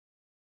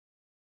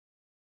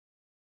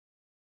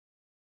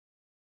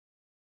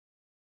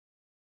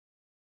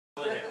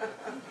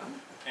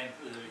And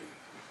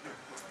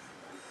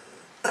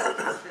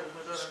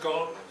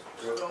Skål.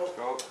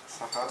 Skål.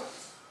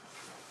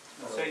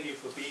 Thank you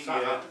for being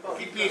here.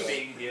 Keep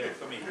being here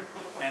for me.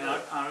 And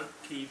I'll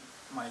keep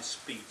my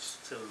speech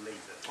till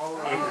later. All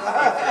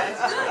right.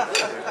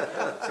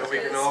 So we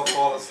can all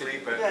fall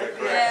asleep at the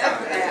correct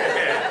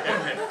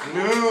time.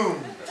 Noon.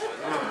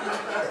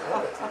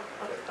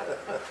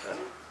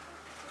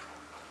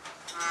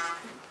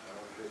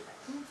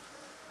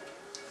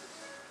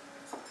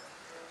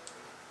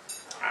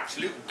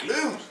 Absolute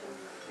gloom.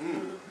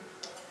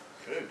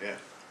 Good, yeah.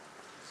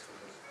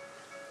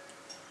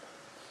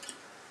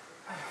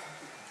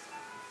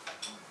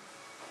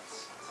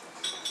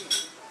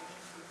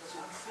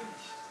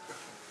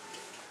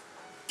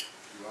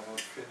 You are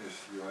not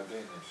finished, you are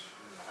Danish.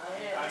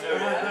 I know.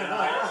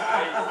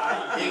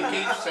 He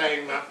keeps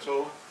saying that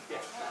too.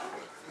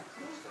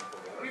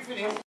 Are you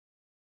finished?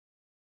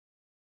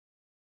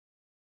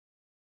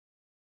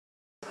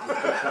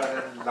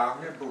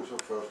 Lange busser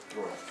first,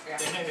 tror jeg. Yeah.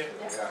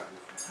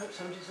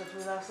 Somebody said to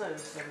me last night,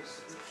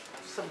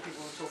 some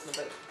people were talking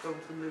about going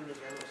to the moon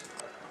again or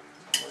something like that.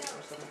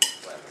 Or something,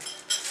 whatever.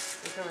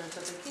 They come in and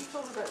said, they keep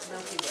talking about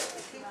Milky Way,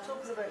 they keep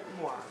talking about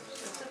Mars.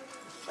 I said,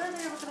 when are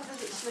they ever going to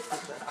visit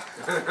Snickers then?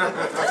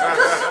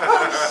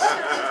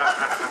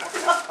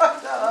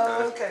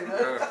 Oh, okay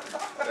then.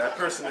 That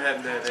person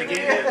hadn't had Til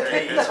gengæld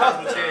I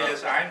transporterer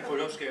jeres egen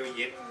bryllupsgave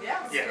hjem. Ja,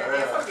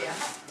 derfor vi er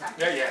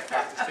her. Ja,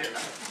 faktisk.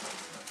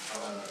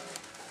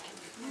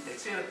 Det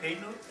ser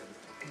pænt ud.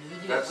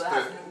 That's the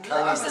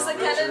Is this a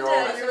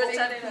calendar you were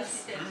telling us?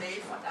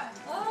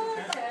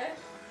 Okay.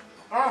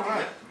 Oh,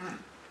 right.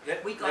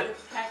 We got a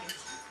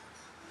package,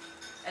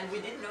 and we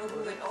didn't know who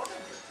had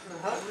ordered it,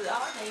 with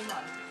our name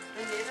on it.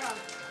 Then later on,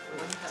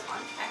 when we had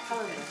unpacked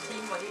it and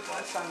seen what it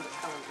was,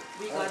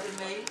 we got a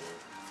mail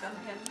from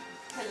him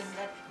telling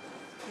that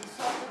he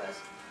thought there was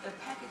a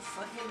package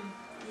for him.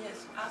 He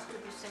has asked to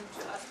be sent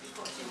to us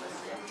because he was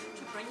there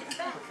to bring it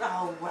back.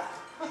 Oh, wow.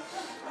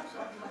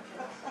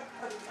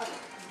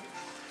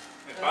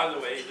 And by the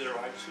way, it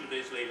arrived 2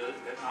 days later,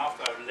 and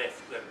after I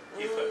left them,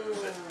 if I was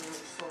there,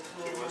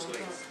 it was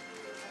late.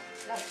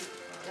 That's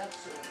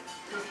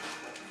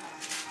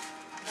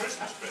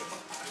Christmas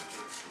present.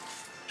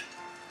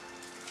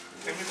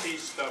 Can we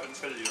please stop and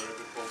tell you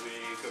before we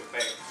go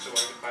back so I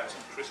can buy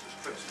some Christmas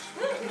presents?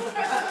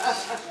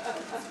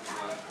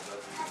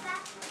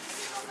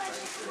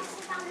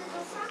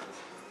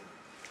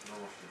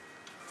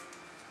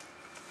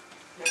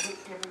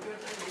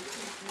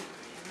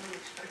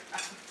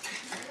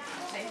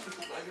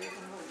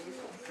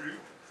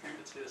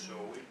 Flyet til at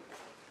sove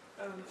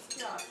i.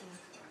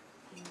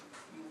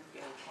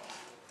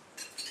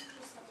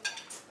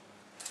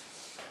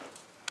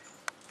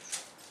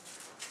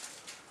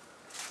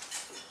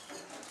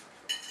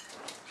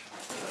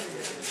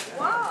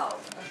 wow!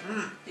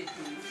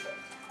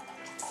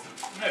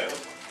 No,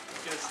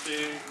 just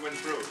went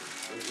broke.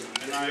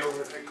 And I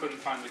couldn't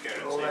find the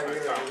guarantee. I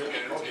found the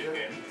guarantee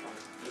again.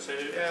 So,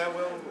 Yeah,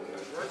 well,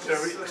 to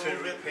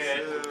repair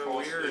it, of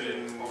course, weird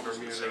in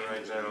Bermuda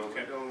right now.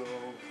 We don't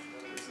know.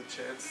 There's a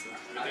chance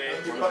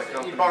that You one of the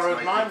companies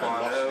borrowed might mine be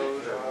bought and out.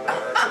 Well,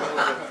 So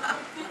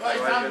I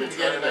I've found been it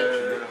trying again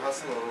to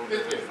hustle a little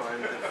bit to find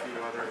a few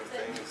other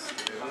things to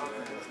do.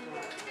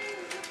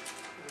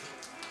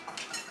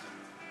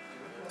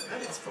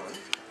 And it's fun.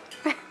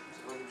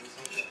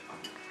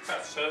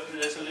 so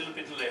there's a little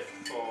bit left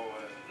for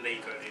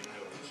later in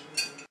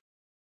those.